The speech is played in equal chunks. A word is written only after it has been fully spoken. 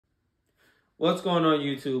What's going on,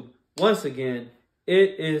 YouTube? Once again,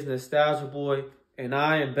 it is Nostalgia Boy, and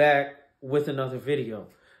I am back with another video.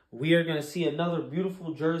 We are going to see another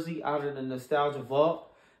beautiful jersey out of the Nostalgia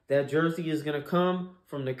Vault. That jersey is going to come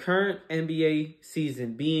from the current NBA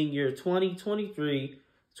season, being your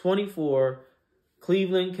 2023-24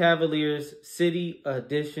 Cleveland Cavaliers City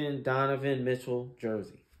Edition Donovan Mitchell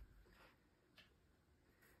jersey.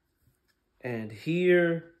 And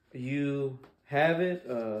here you have it,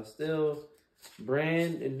 still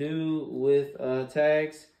brand new with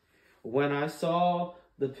tags. When I saw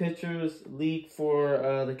the pictures leaked for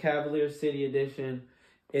the Cavaliers City Edition,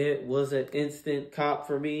 it was an instant cop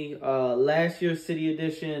for me. Last year's City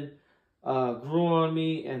Edition grew on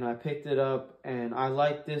me, and I picked it up, and I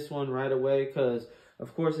liked this one right away because,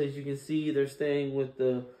 of course, as you can see, they're staying with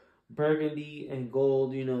the burgundy and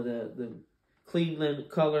gold, you know, the Cleveland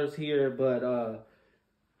colors here, but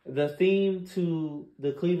the theme to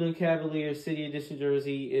the Cleveland Cavaliers City Edition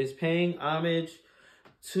jersey is paying homage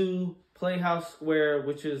to Playhouse Square,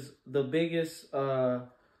 which is the biggest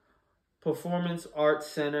performance arts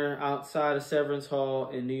center outside of Severance Hall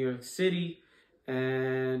in New York City.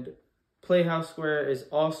 And Playhouse Square is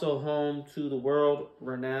also home to the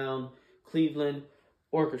world-renowned Cleveland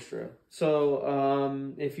Orchestra.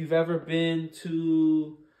 So if you've ever been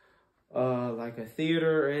to like a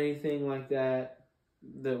theater or anything like that,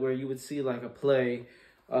 where you would see like a play,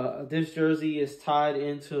 this jersey is tied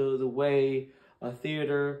into the way a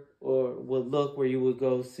theater would look where you would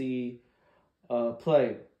go see a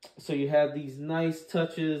play. So you have these nice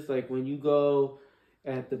touches, like when you go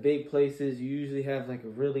at the big places, you usually have like a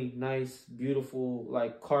really nice, beautiful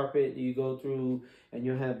like carpet you go through, and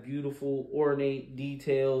you'll have beautiful ornate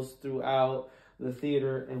details throughout the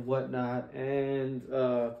theater and whatnot. And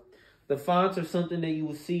the fonts are something that you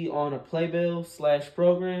will see on a playbill /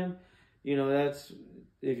 program. You know, that's,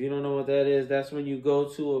 if you don't know what that is, that's when you go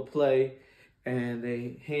to a play and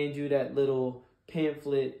they hand you that little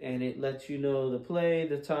pamphlet and it lets you know the play,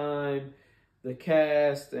 the time, the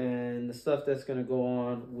cast, and the stuff that's going to go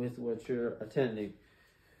on with what you're attending.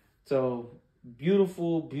 So,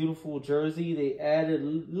 beautiful, beautiful jersey. They added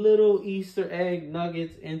little Easter egg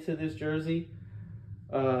nuggets into this jersey.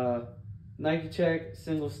 Nike check,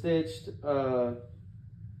 single stitched. The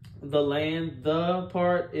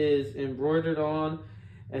part is embroidered on,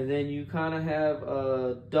 and then you kind of have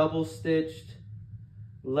a double stitched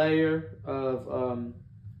layer of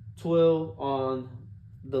twill on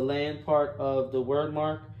the land part of the word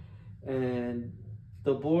mark, and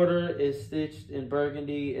the border is stitched in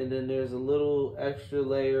burgundy, and then there's a little extra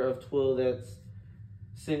layer of twill that's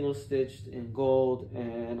single stitched in gold.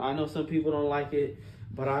 And I know some people don't like it,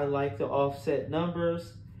 but I like the offset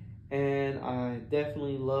numbers, and I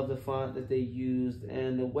definitely love the font that they used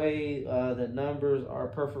and the way the numbers are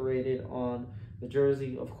perforated on the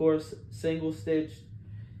jersey. Of course, single stitched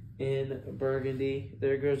in burgundy.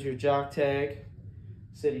 There goes your jock tag,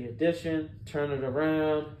 City Edition. Turn it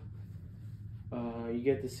around. You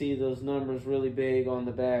get to see those numbers really big on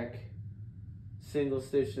the back. Single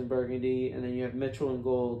stitched in burgundy, and then you have Metro in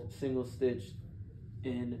gold, single stitched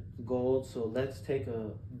in gold. So let's take a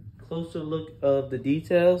closer look of the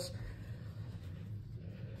details.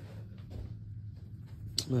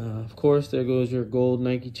 Of course, there goes your gold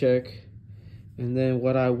Nike check. And then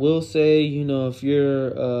what I will say, you know, if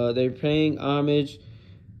you're they're paying homage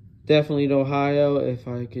definitely to Ohio, if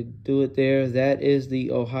I could do it there, that is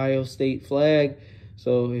the Ohio State flag.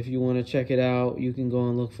 So if you want to check it out, you can go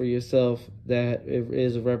and look for yourself. That it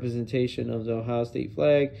is a representation of the Ohio State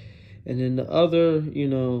flag. And then the other, you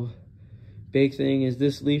know, big thing is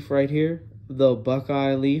this leaf right here, the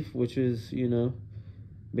Buckeye leaf, which is, you know,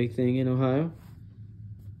 big thing in Ohio.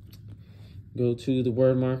 Go to the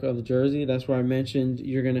word mark of the jersey. That's where I mentioned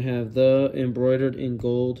you're going to have the embroidered in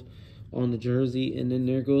gold on the jersey. And then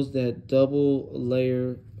there goes that double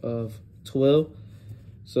layer of twill.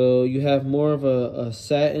 So you have more of a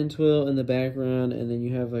satin twill in the background, and then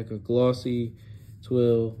you have like a glossy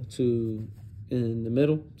twill in the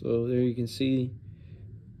middle. So there you can see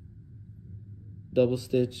double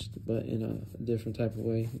stitched, but in a different type of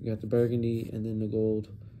way. You got the burgundy and then the gold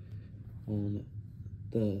on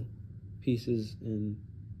the pieces, and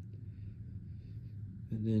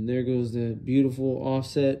then there goes the beautiful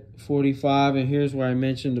offset 45. And here's where I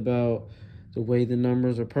mentioned about the way the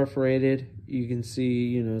numbers are perforated. You can see,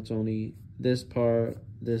 you know, it's only this part,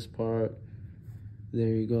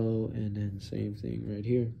 there you go, and then same thing right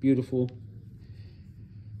here. Beautiful.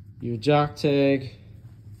 Your jock tag,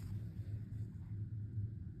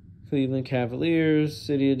 Cleveland Cavaliers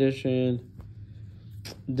City Edition.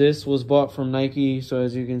 This was bought from Nike, so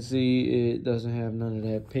as you can see, it doesn't have none of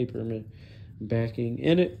that paper backing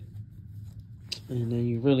in it. And then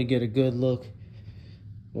you really get a good look.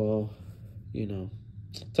 Well, you know,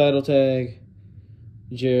 title tag,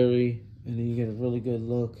 Jerry, and then you get a really good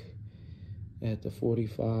look at the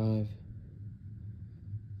 45.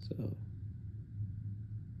 So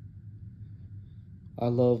I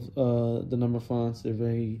love the number fonts. They're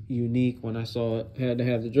very unique. When I saw it, had to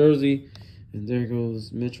have the jersey. And there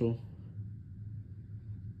goes Mitchell.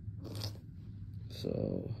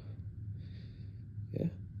 So, yeah,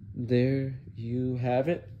 there you have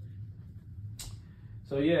it.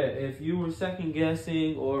 So, yeah, if you were second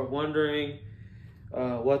guessing or wondering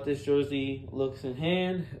what this jersey looks in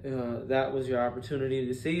hand, that was your opportunity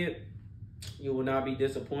to see it. You will not be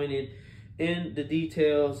disappointed in the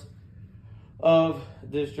details of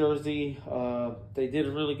this jersey. They did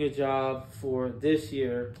a really good job for this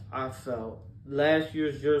year, I felt. Last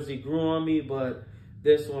year's jersey grew on me, but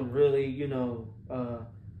this one really, you know,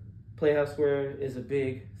 Playhouse Square is a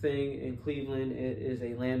big thing in Cleveland. It is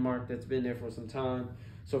a landmark that's been there for some time.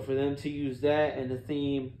 So for them to use that and the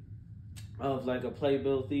theme of like a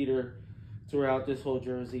playbill theater throughout this whole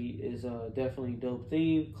jersey is definitely a dope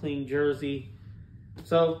theme, clean jersey.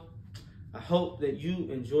 So I hope that you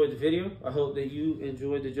enjoyed the video. I hope that you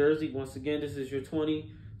enjoyed the jersey. Once again, this is your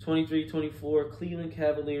 2023-24 Cleveland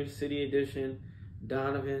Cavaliers City Edition,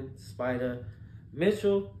 Donovan Spider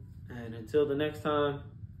Mitchell. And until the next time,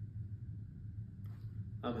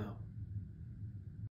 I'm out.